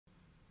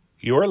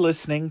You're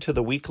listening to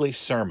the weekly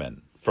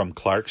sermon from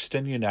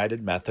Clarkston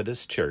United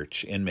Methodist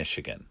Church in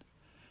Michigan.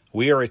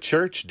 We are a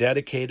church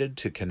dedicated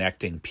to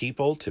connecting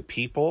people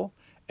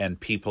and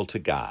people to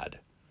God.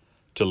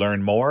 To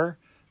learn more,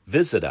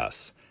 visit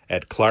us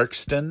at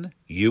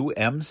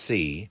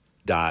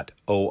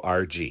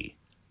clarkstonumc.org.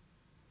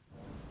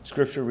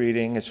 Scripture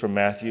reading is from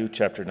Matthew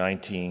chapter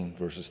 19,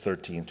 verses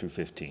 13 through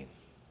 15.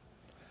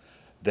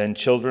 Then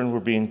children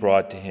were being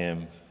brought to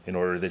him in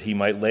order that he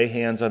might lay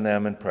hands on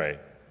them and pray.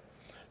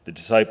 The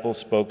disciples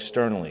spoke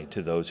sternly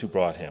to those who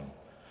brought him.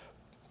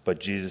 But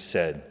Jesus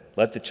said,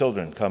 "Let the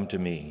children come to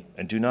me,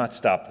 and do not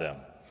stop them,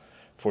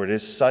 for it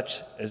is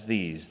such as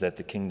these that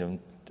the kingdom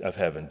of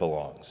heaven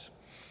belongs."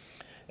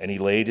 And he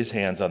laid his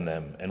hands on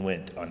them and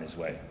went on his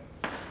way.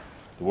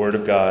 The word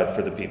of God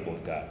for the people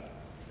of God.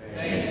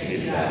 Thanks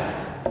be to God.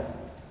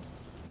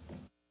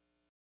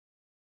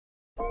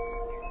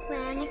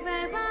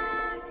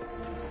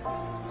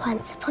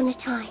 Once upon a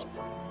time,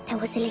 there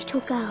was a little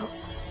girl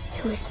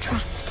who was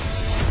trapped.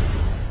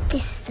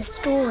 This is the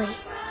story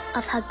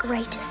of her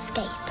great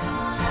escape.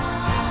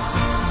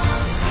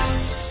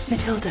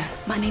 Matilda,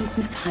 my name's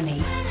Miss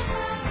Honey.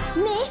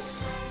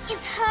 Miss,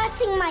 it's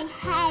hurting my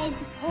head.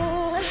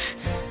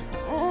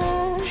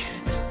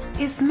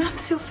 Is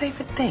maths your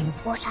favourite thing?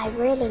 What I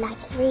really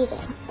like is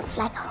reading. It's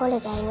like a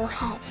holiday in your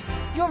head.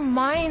 Your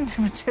mind,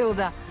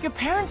 Matilda. Your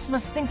parents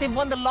must think they've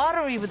won the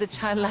lottery with a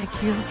child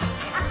like you.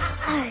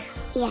 Oh,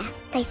 yeah,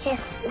 they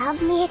just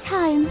love me at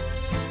home. Do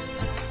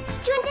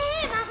you want to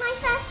hear about my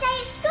first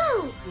day at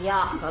school?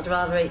 Yeah, I'd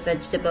rather eat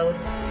vegetables.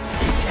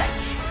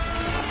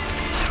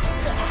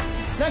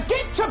 Now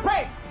get to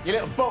bed, you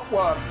little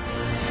bookworm.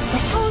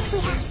 We're told we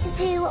have to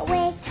do what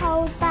we're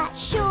told, but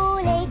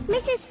surely...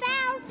 Mrs.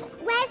 Phelps,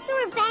 where's the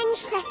revenge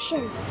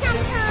section?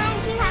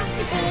 Sometimes you have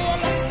to be a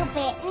little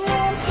bit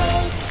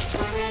naughty.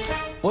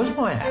 Where's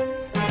my hat?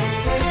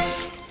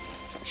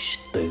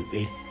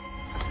 Stupid.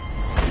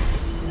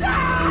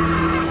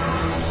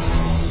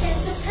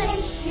 There's a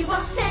place you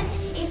are sent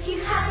if you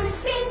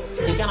haven't been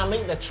through... You're gonna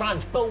meet the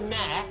Trunchbull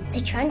now.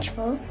 The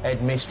Trunchbull?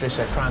 Headmistress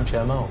of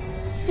Crunchermore.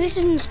 This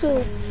isn't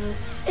school.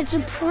 It's a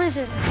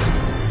prison.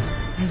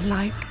 They're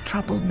like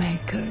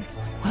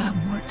troublemakers,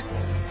 wormwood.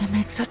 They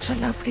make such a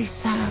lovely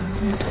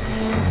sound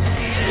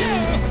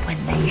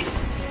when they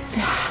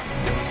slap.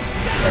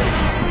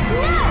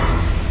 No!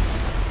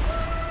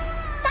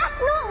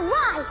 That's not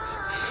right!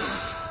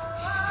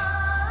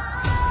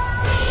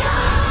 We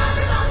are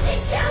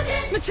revolting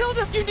children!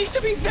 Matilda, you need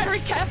to be very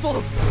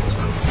careful.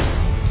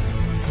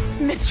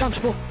 Miss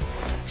Trunchbull,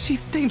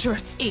 she's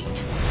dangerous.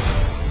 Eat.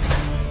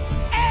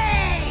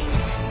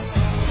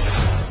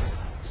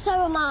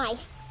 So am I.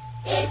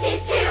 It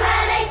is too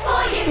early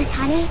for you! Miss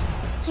Honey,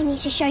 I need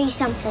to show you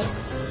something.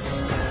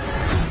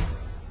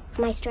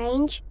 Am I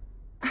strange?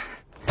 We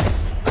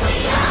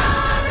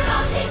are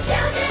revolting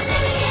children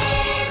living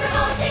in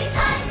revolting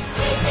times.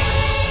 We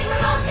sing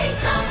revolting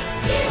songs,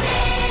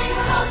 using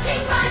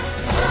revolting rhymes.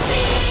 We'll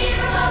be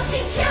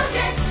revolting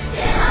children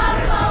till our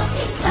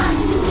revolting starts.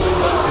 It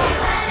is too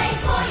early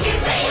for you.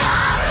 We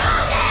are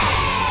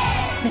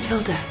revolting!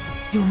 Matilda,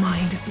 your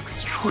mind is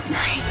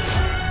extraordinary.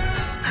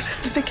 That is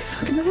the biggest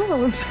hug in the world.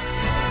 We'll be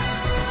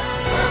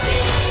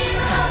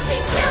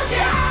revolting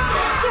children.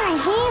 You're a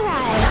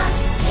hero.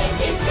 It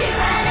is too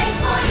early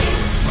for you.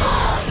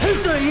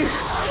 Who's no use?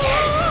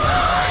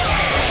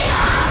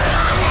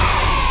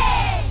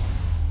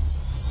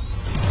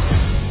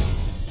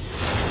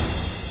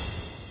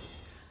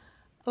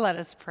 Let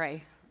us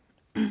pray.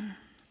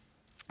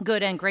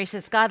 Good and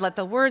gracious God, let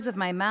the words of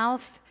my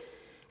mouth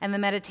and the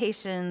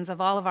meditations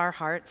of all of our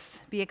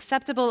hearts be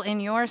acceptable in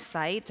your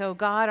sight, O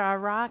God, our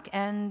rock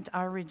and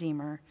our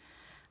Redeemer.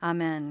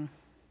 Amen.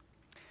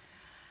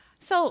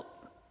 So,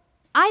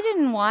 I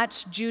didn't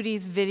watch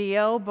Judy's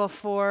video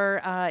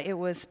before it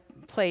was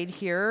played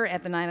here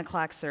at the 9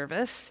 o'clock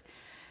service,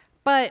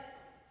 but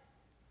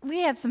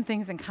we had some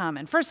things in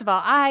common. First of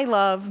all, I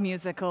love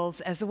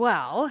musicals as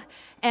well,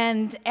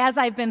 and as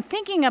I've been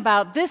thinking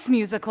about this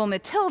musical,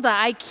 Matilda,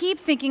 I keep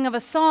thinking of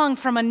a song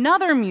from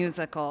another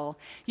musical,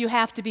 You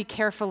Have to Be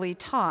Carefully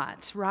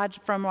Taught,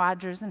 from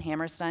Rodgers and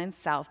Hammerstein's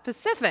South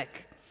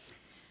Pacific.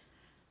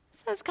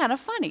 So it's kind of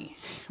funny,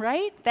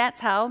 right?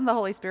 That's how the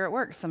Holy Spirit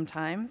works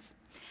sometimes.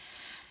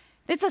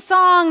 It's a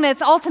song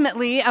that's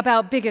ultimately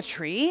about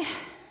bigotry.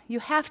 You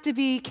have to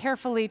be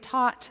carefully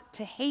taught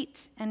to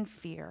hate and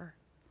fear.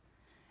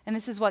 And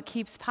this is what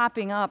keeps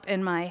popping up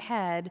in my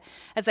head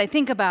as I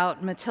think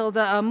about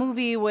Matilda, a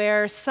movie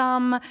where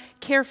some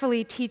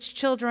carefully teach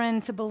children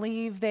to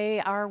believe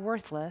they are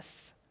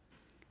worthless,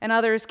 and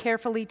others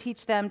carefully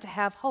teach them to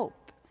have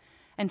hope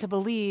and to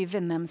believe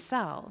in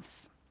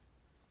themselves.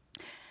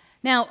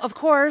 Now, of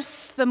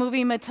course, the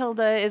movie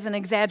Matilda is an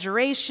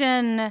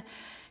exaggeration.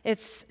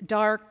 It's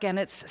dark and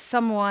it's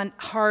somewhat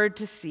hard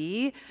to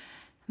see.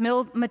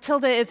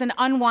 Matilda is an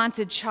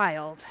unwanted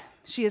child.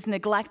 She is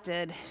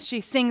neglected.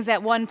 She sings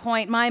at one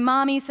point, "My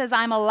mommy says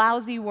I'm a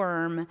lousy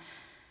worm,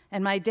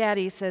 and my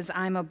daddy says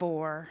I'm a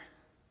bore."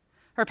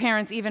 Her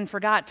parents even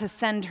forgot to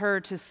send her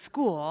to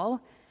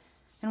school,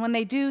 And when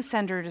they do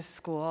send her to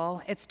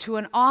school, it's to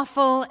an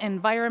awful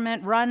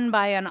environment run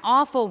by an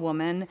awful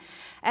woman,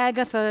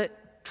 Agatha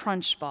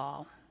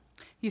Trunchbull.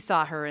 You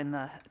saw her in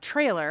the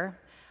trailer.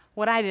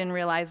 What I didn't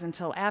realize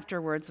until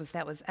afterwards was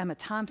that was Emma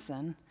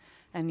Thompson.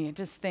 And you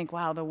just think,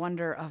 wow, the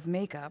wonder of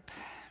makeup.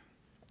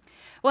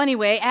 Well,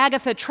 anyway,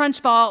 Agatha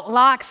Trunchbull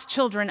locks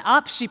children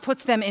up. She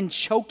puts them in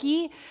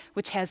Chokey,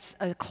 which has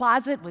a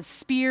closet with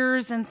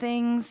spears and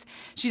things.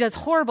 She does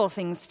horrible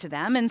things to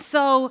them. And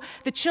so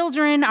the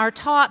children are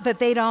taught that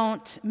they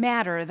don't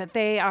matter, that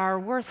they are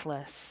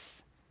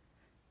worthless.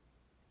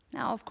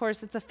 Now, of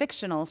course, it's a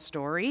fictional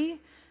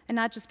story, and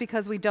not just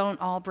because we don't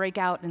all break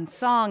out in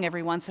song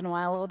every once in a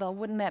while, although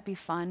wouldn't that be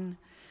fun?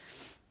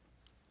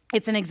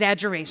 It's an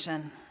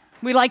exaggeration.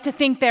 We like to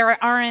think there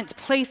aren't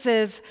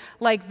places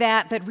like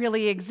that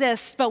really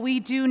exist, but we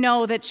do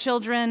know that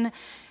children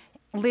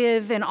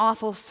live in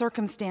awful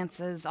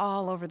circumstances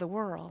all over the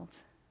world.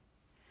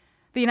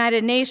 The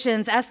United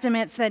Nations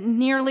estimates that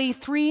nearly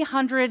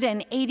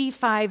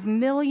 385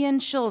 million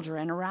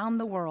children around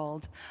the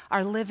world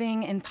are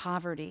living in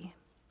poverty.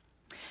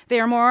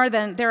 There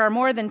are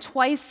more than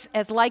twice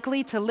as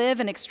likely to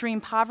live in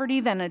extreme poverty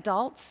than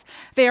adults.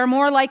 They are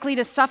more likely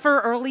to suffer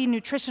early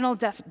nutritional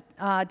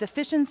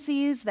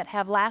deficiencies that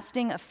have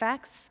lasting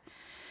effects.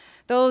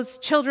 Those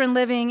children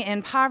living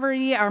in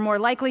poverty are more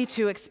likely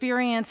to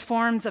experience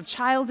forms of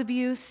child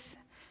abuse,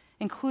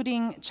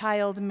 including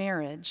child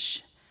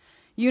marriage.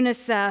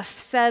 UNICEF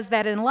says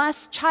that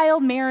unless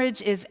child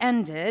marriage is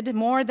ended,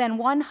 more than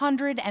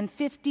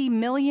 150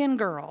 million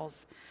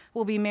girls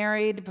will be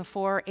married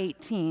before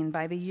 18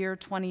 by the year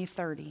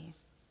 2030.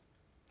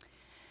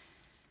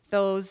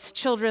 Those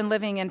children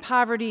living in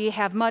poverty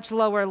have much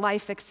lower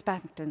life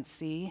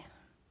expectancy.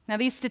 Now,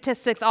 these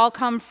statistics all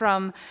come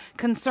from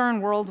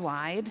Concern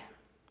Worldwide,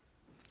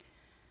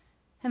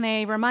 and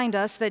they remind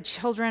us that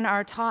children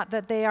are taught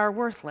that they are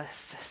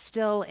worthless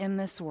still in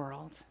this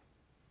world.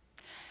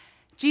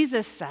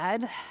 Jesus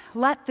said,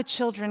 "Let the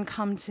children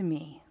come to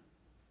me."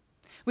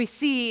 We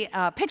see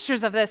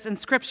pictures of this in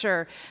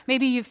Scripture.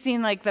 Maybe you've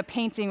seen like the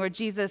painting where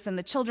Jesus and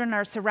the children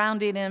are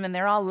surrounding him and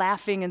they're all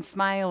laughing and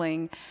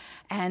smiling,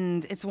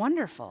 and it's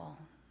wonderful.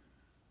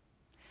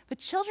 But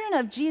children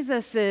of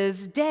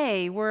Jesus'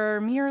 day were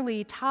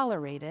merely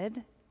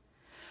tolerated.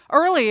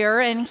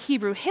 Earlier in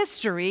Hebrew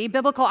history,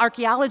 biblical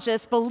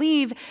archaeologists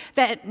believe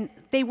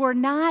that they were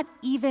not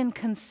even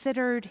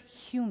considered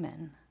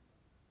human.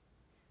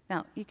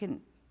 Now,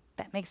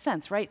 that makes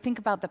sense, right? Think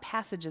about the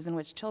passages in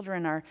which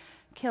children are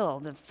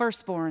killed, and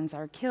firstborns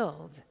are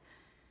killed.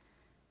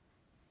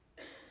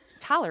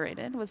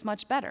 Tolerated was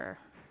much better.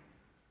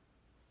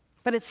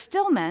 But it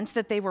still meant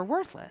that they were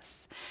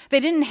worthless.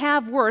 They didn't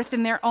have worth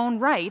in their own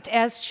right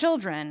as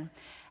children.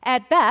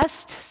 At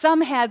best,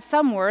 some had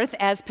some worth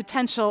as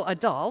potential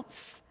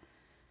adults,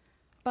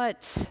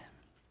 but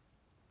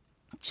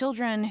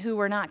children who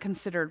were not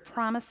considered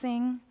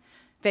promising,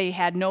 they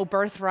had no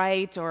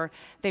birthright, or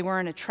they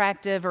weren't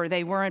attractive, or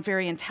they weren't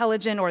very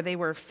intelligent, or they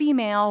were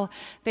female,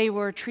 they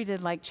were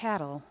treated like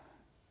chattel.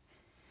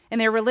 In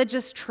their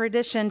religious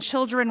tradition,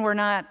 children were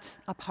not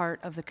a part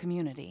of the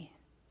community.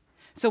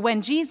 So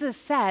when Jesus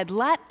said,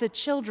 "Let the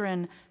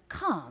children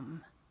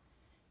come,"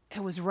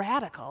 it was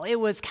radical. It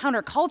was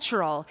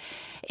countercultural.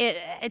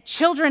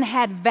 Children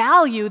had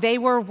value. They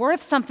were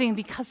worth something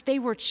because they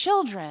were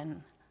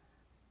children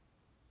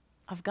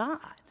of God.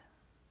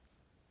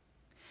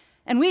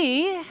 And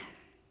we,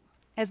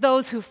 as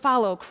those who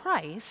follow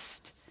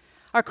Christ,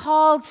 are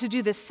called to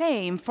do the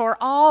same for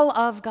all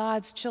of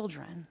God's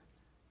children.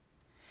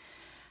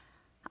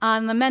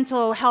 On the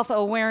Mental Health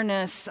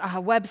Awareness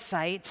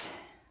website,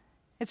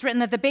 it's written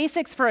that the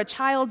basics for a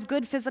child's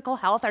good physical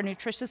health are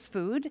nutritious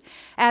food,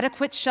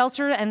 adequate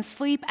shelter and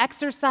sleep,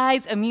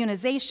 exercise,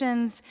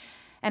 immunizations,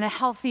 and a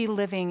healthy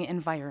living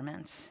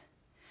environment.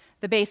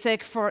 The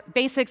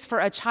basics for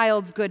a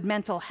child's good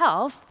mental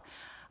health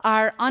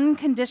are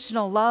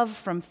unconditional love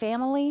from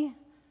family,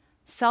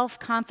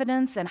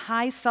 self-confidence and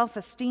high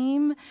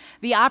self-esteem,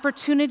 the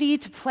opportunity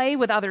to play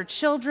with other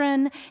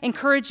children,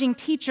 encouraging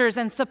teachers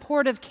and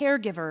supportive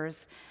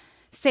caregivers,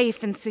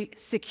 safe and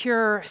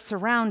secure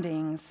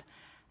surroundings,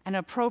 and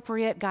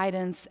appropriate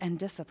guidance and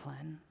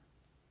discipline.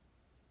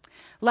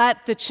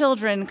 Let the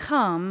children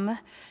come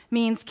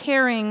means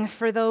caring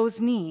for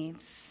those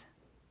needs.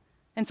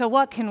 And so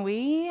what can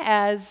we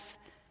as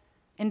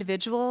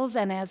individuals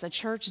and as a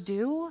church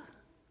do?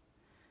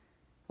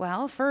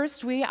 Well,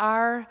 first, we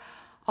are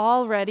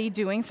already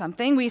doing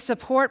something. We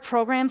support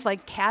programs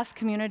like Cass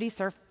Community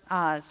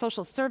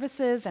Social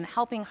Services and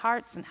Helping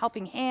Hearts and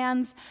Helping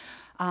Hands,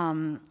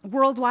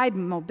 Worldwide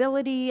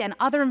Mobility, and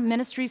other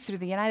ministries through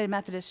the United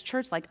Methodist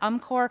Church like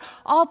UMCOR,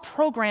 all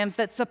programs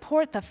that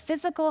support the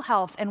physical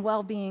health and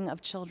well-being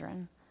of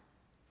children.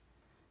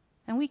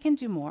 And we can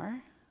do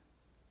more.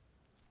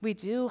 We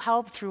do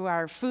help through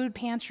our food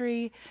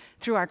pantry,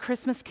 through our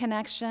Christmas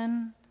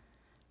connection,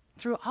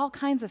 through all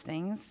kinds of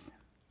things.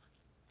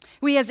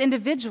 We as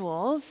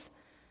individuals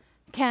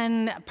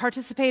can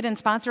participate and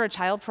sponsor a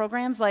child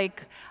programs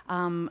like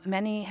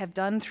many have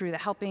done through the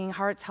Helping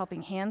Hearts,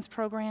 Helping Hands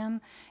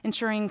program,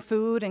 ensuring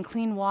food and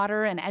clean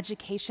water and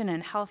education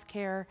and health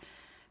care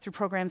through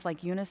programs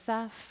like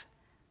UNICEF.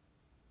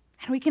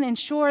 And we can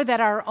ensure that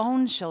our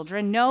own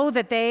children know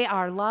that they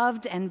are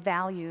loved and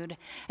valued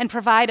and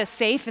provide a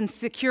safe and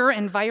secure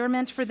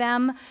environment for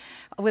them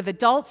with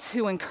adults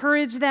who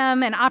encourage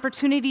them and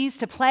opportunities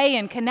to play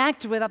and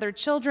connect with other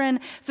children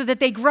so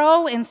that they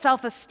grow in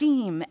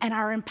self-esteem and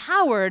are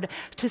empowered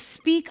to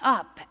speak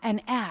up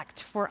and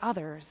act for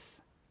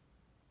others.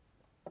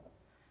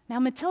 Now,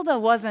 Matilda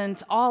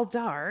wasn't all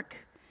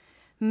dark.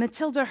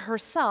 Matilda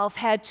herself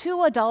had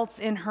two adults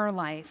in her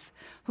life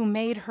who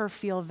made her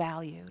feel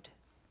valued.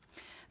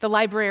 The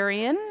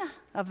librarian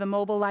of the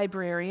mobile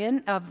library,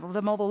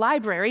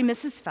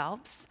 Mrs.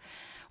 Phelps,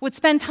 would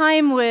spend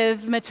time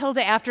with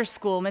Matilda after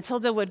school.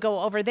 Matilda would go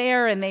over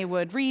there and they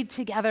would read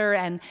together,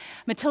 and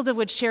Matilda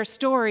would share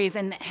stories,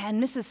 and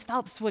Mrs.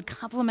 Phelps would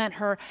compliment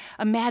her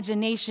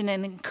imagination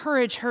and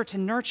encourage her to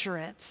nurture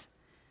it.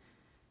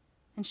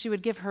 And she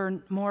would give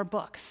her more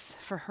books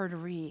for her to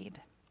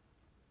read.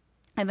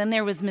 And then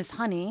there was Miss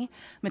Honey,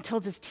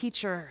 Matilda's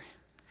teacher.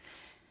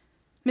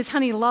 Miss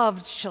Honey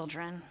loved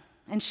children,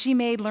 and she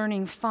made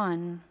learning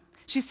fun.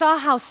 She saw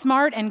how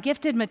smart and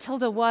gifted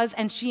Matilda was,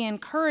 and she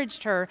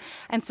encouraged her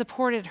and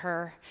supported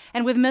her.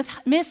 And with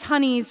Miss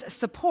Honey's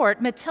support,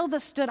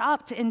 Matilda stood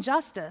up to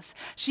injustice.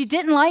 She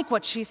didn't like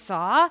what she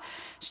saw.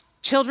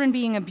 Children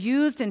being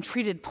abused and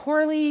treated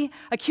poorly,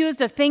 accused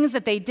of things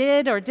that they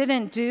did or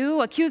didn't do,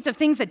 accused of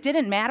things that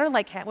didn't matter,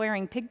 like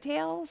wearing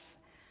pigtails,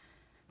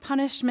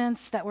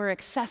 punishments that were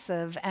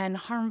excessive and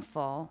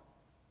harmful.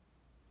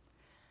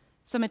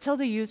 So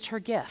Matilda used her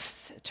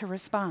gifts to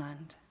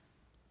respond.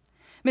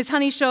 Miss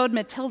Honey showed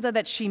Matilda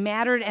that she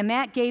mattered, and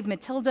that gave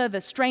Matilda the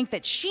strength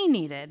that she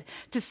needed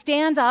to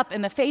stand up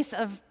in the face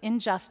of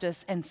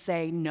injustice and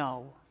say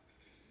no.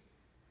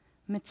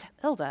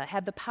 Matilda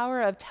had the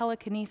power of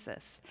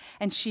telekinesis,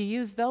 and she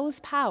used those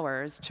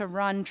powers to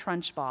run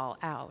Trunchbull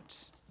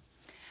out.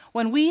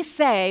 When we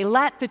say,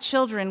 "Let the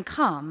children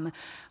come,"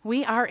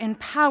 we are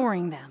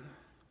empowering them.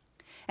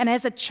 And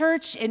as a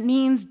church, it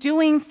means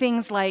doing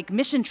things like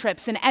mission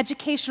trips and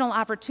educational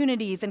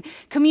opportunities and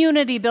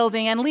community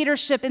building and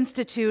leadership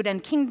institute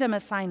and kingdom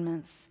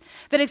assignments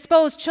that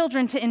expose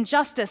children to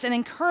injustice and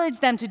encourage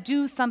them to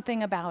do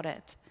something about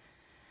it.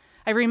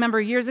 I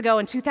remember years ago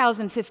in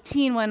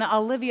 2015 when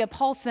Olivia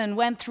Paulson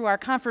went through our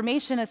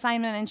confirmation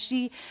assignment, and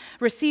she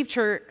received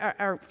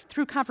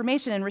through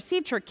confirmation and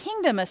received her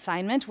kingdom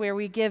assignment, where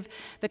we give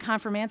the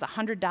confirmands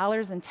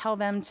 $100 and tell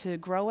them to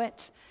grow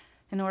it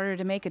in order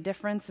to make a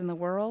difference in the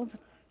world.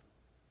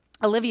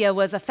 Olivia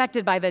was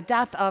affected by the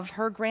death of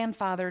her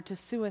grandfather to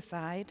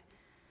suicide.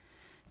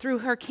 Through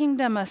her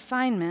kingdom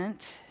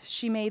assignment,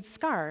 she made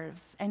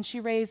scarves, and she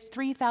raised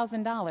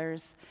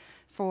 $3,000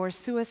 for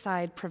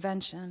suicide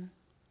prevention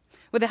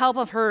with the help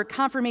of her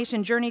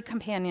confirmation journey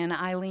companion,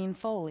 Eileen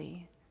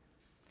Foley.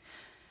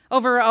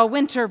 Over a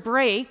winter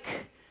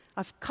break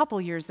a couple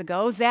years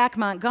ago, Zach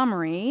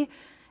Montgomery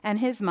and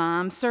his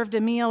mom served a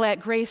meal at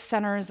Grace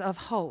Centers of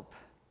Hope.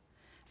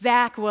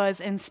 Zach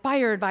was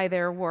inspired by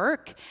their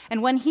work,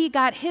 and when he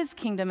got his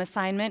kingdom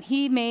assignment,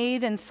 he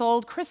made and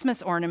sold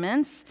Christmas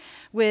ornaments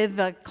with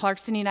the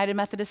Clarkston United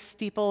Methodist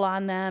steeple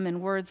on them and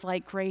words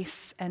like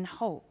grace and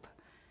hope.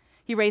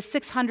 He raised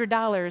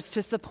 $600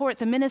 to support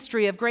the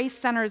ministry of Grace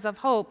Centers of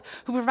Hope,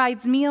 who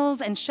provides meals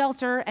and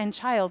shelter and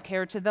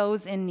childcare to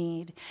those in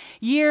need.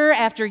 Year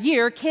after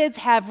year, kids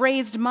have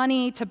raised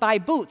money to buy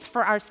boots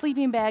for our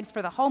Sleeping Bags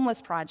for the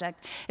Homeless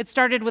project. It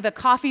started with a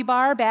coffee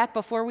bar back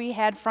before we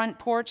had front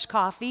porch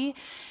coffee,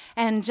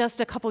 and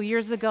just a couple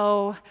years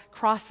ago,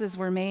 crosses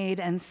were made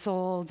and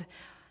sold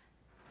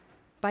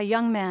by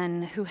young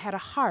men who had a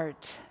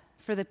heart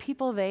for the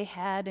people they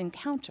had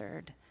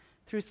encountered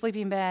through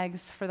Sleeping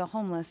Bags for the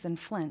Homeless in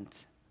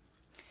Flint.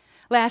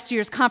 Last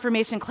year's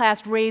confirmation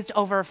class raised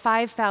over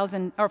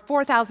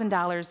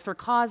 $4,000 for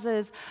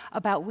causes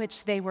about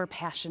which they were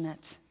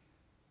passionate,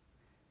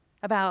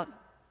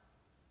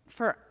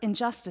 for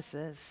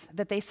injustices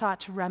that they sought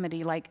to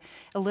remedy, like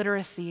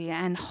illiteracy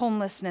and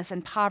homelessness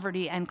and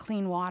poverty and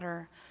clean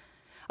water.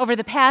 Over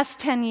the past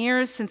 10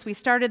 years since we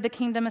started the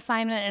kingdom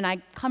assignment, and I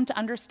come to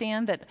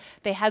understand that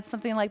they had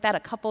something like that a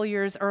couple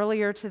years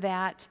earlier to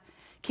that,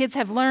 kids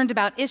have learned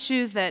about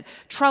issues that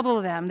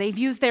trouble them. They've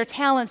used their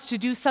talents to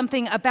do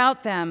something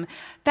about them.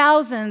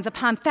 Thousands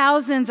upon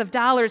thousands of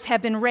dollars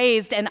have been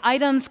raised and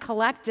items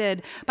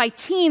collected by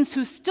teens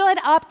who stood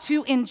up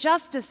to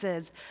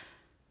injustices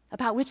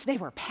about which they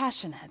were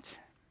passionate.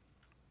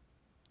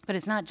 But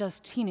it's not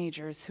just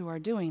teenagers who are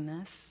doing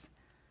this.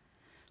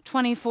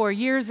 24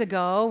 years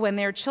ago, when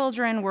their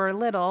children were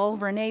little,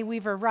 Renee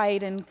Weaver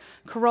Wright and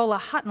Corolla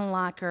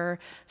Huttenlocker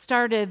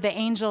started the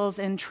Angels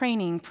in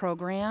Training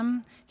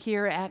program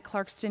here at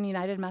Clarkston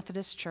United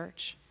Methodist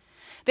Church.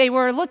 They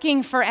were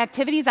looking for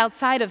activities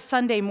outside of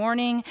Sunday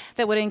morning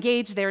that would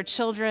engage their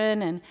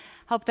children and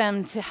help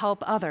them to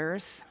help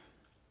others.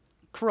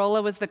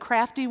 Corolla was the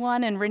crafty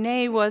one, and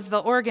Renee was the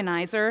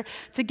organizer.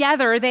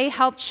 Together, they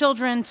helped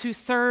children to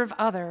serve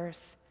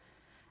others.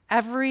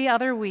 Every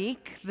other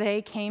week,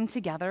 they came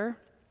together.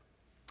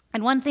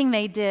 And one thing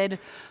they did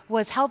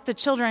was help the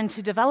children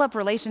to develop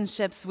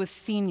relationships with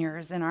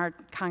seniors in our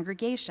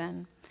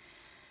congregation.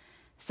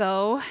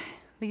 So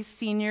these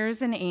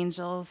seniors and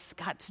angels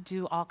got to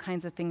do all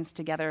kinds of things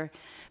together.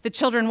 The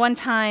children one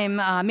time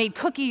made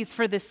cookies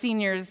for the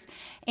seniors,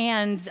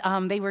 and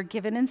they were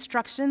given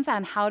instructions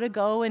on how to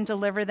go and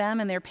deliver them,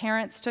 and their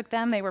parents took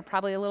them. They were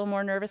probably a little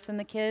more nervous than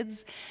the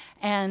kids,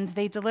 and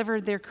they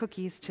delivered their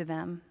cookies to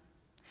them.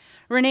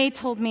 Renee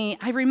told me,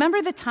 I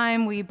remember the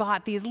time we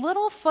bought these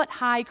little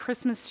foot-high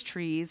Christmas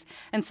trees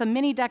and some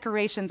mini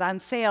decorations on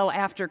sale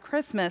after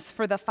Christmas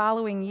for the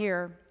following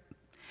year,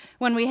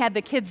 when we had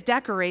the kids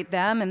decorate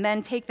them and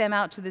then take them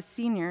out to the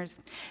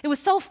seniors. It was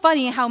so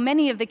funny how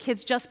many of the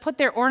kids just put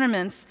their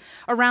ornaments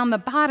around the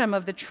bottom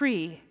of the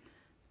tree,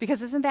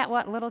 because isn't that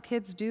what little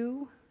kids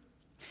do?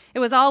 It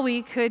was all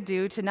we could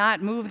do to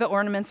not move the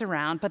ornaments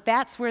around, but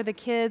that's where the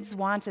kids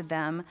wanted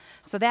them,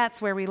 so that's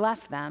where we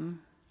left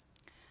them.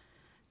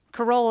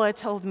 Corolla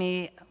told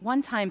me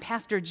one time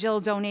Pastor Jill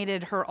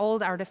donated her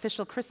old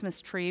artificial Christmas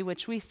tree,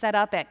 which we set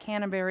up at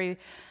Canterbury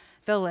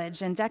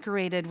Village and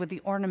decorated with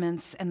the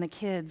ornaments and the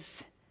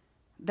kids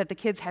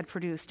had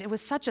produced. It was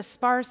such a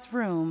sparse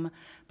room,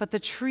 but the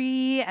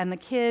tree and the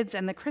kids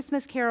and the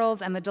Christmas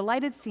carols and the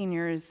delighted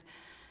seniors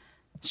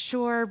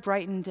sure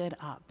brightened it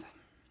up.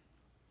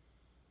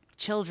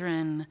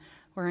 Children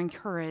were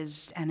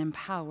encouraged and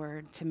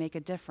empowered to make a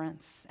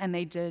difference, and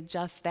they did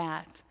just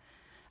that.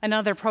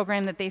 Another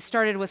program that they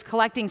started was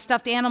collecting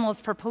stuffed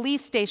animals for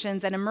police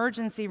stations and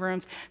emergency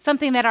rooms,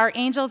 something that our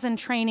angels in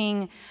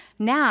training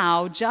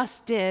now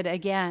just did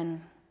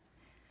again.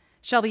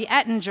 Shelby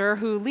Ettinger,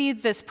 who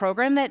leads this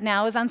program that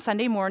now is on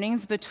Sunday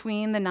mornings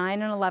between the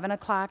 9 and 11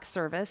 o'clock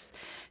service,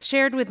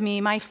 shared with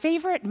me, my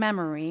favorite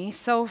memory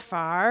so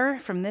far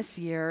from this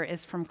year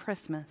is from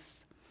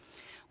Christmas.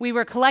 We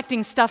were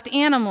collecting stuffed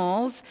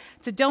animals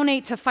to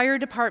donate to fire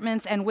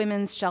departments and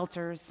women's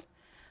shelters.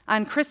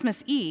 On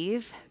Christmas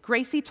Eve,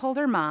 Gracie told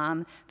her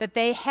mom that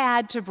they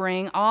had to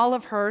bring all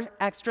of her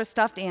extra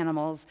stuffed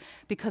animals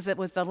because it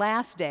was the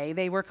last day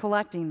they were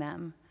collecting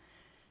them.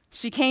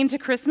 She came to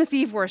Christmas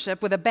Eve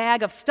worship with a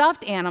bag of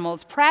stuffed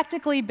animals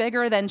practically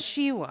bigger than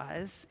she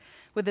was,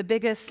 with the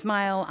biggest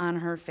smile on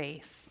her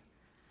face.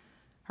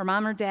 Her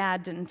mom or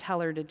dad didn't tell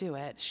her to do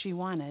it. She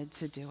wanted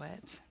to do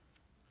it.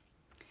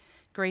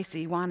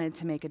 Gracie wanted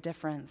to make a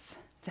difference,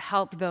 to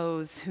help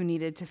those who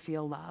needed to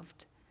feel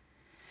loved.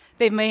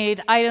 They've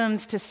made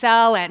items to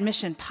sell at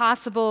Mission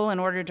Possible in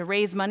order to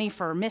raise money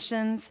for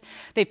missions.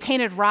 They've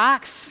painted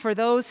rocks for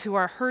those who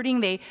are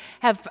hurting. They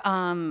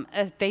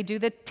do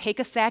the Take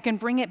a Sack and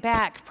Bring It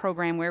Back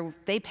program, where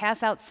they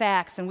pass out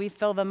sacks and we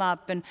fill them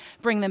up and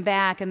bring them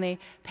back, and they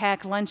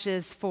pack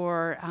lunches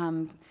for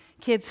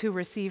kids who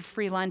receive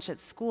free lunch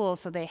at school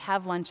so they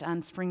have lunch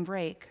on spring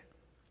break.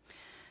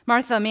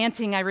 Martha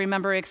Manting, I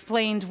remember,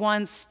 explained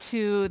once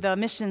to the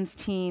missions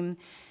team,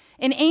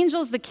 in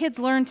Angels, the kids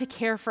learn to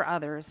care for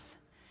others.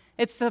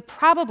 It's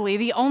probably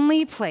the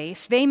only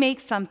place they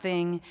make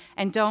something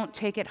and don't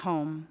take it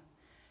home.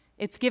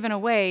 It's given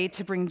away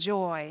to bring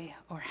joy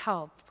or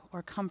help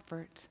or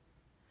comfort.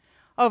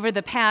 Over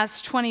the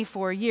past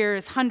 24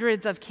 years,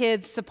 hundreds of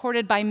kids,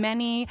 supported by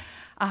many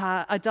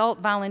adult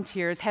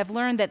volunteers, have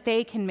learned that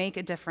they can make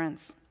a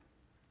difference.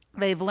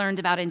 They've learned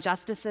about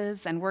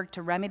injustices and worked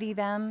to remedy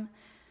them.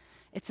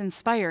 It's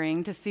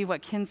inspiring to see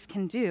what kids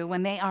can do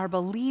when they are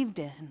believed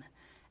in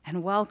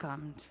and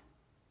welcomed.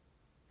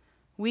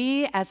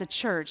 We as a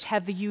church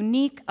have the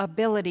unique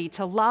ability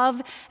to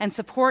love and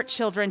support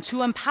children,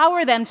 to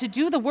empower them to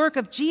do the work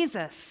of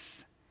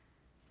Jesus.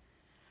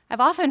 I've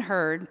often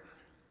heard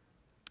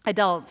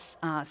adults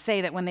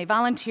say that when they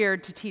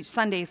volunteered to teach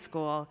Sunday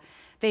school,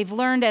 they've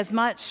learned as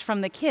much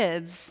from the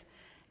kids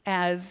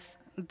as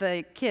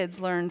the kids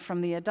learned from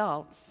the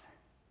adults.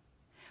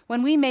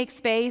 When we make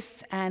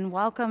space and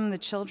welcome the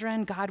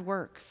children, God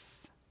works.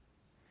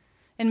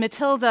 In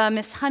Matilda,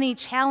 Miss Honey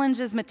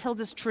challenges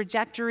Matilda's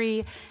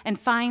trajectory and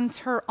finds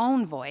her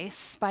own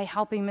voice by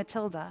helping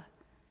Matilda.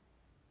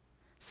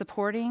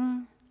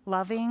 Supporting,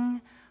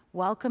 loving,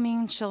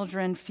 welcoming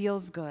children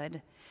feels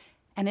good,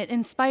 and it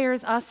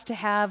inspires us to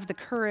have the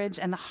courage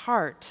and the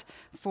heart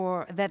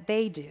that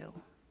they do.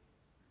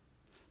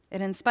 It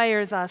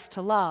inspires us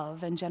to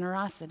love and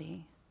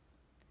generosity.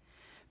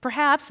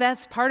 Perhaps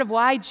that's part of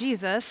why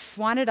Jesus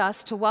wanted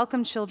us to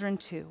welcome children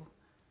too.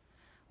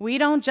 We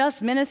don't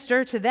just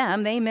minister to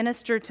them, they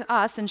minister to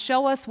us and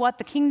show us what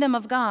the kingdom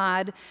of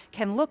God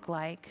can look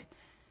like.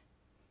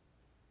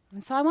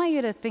 And so I want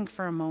you to think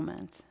for a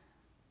moment.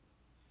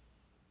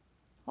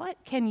 What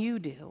can you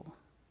do?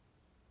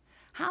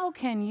 How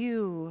can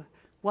you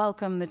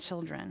welcome the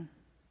children?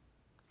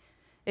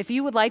 If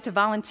you would like to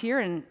volunteer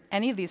in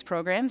any of these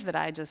programs that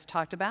I just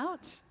talked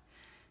about,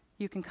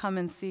 you can come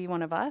and see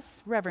one of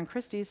us. Reverend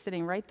Christie is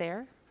sitting right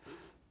there.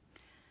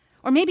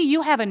 Or maybe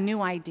you have a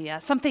new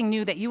idea, something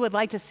new that you would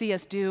like to see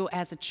us do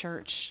as a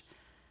church.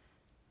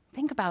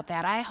 Think about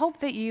that. I hope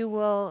that you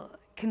will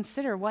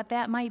consider what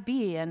that might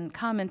be and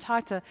come and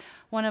talk to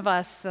one of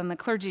us on the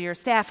clergy or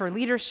staff or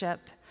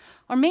leadership.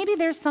 Or maybe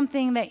there's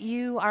something that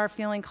you are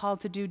feeling called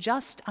to do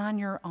just on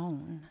your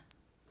own.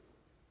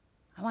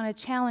 I want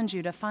to challenge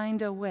you to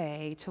find a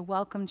way to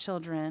welcome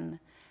children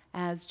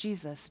as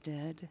Jesus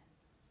did.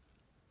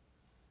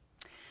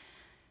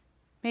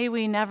 May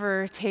we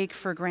never take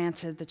for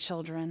granted the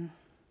children,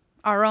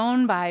 our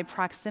own by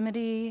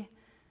proximity,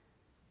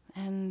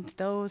 and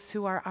those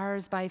who are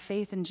ours by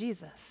faith in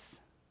Jesus,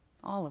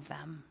 all of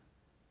them.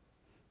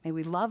 May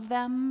we love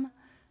them,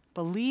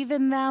 believe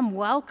in them,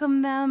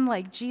 welcome them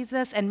like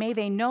Jesus, and may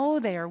they know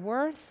their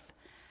worth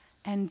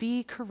and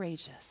be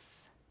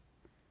courageous.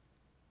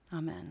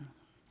 Amen.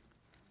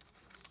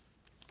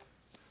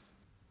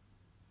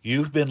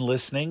 You've been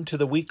listening to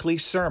the weekly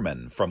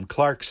sermon from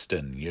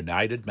Clarkston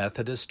United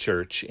Methodist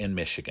Church in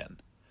Michigan.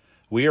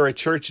 We are a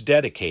church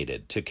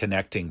dedicated to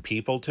connecting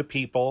people to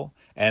people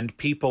and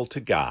people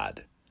to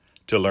God.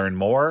 To learn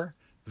more,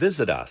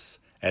 visit us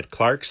at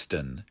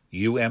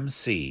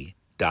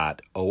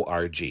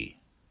clarkstonumc.org.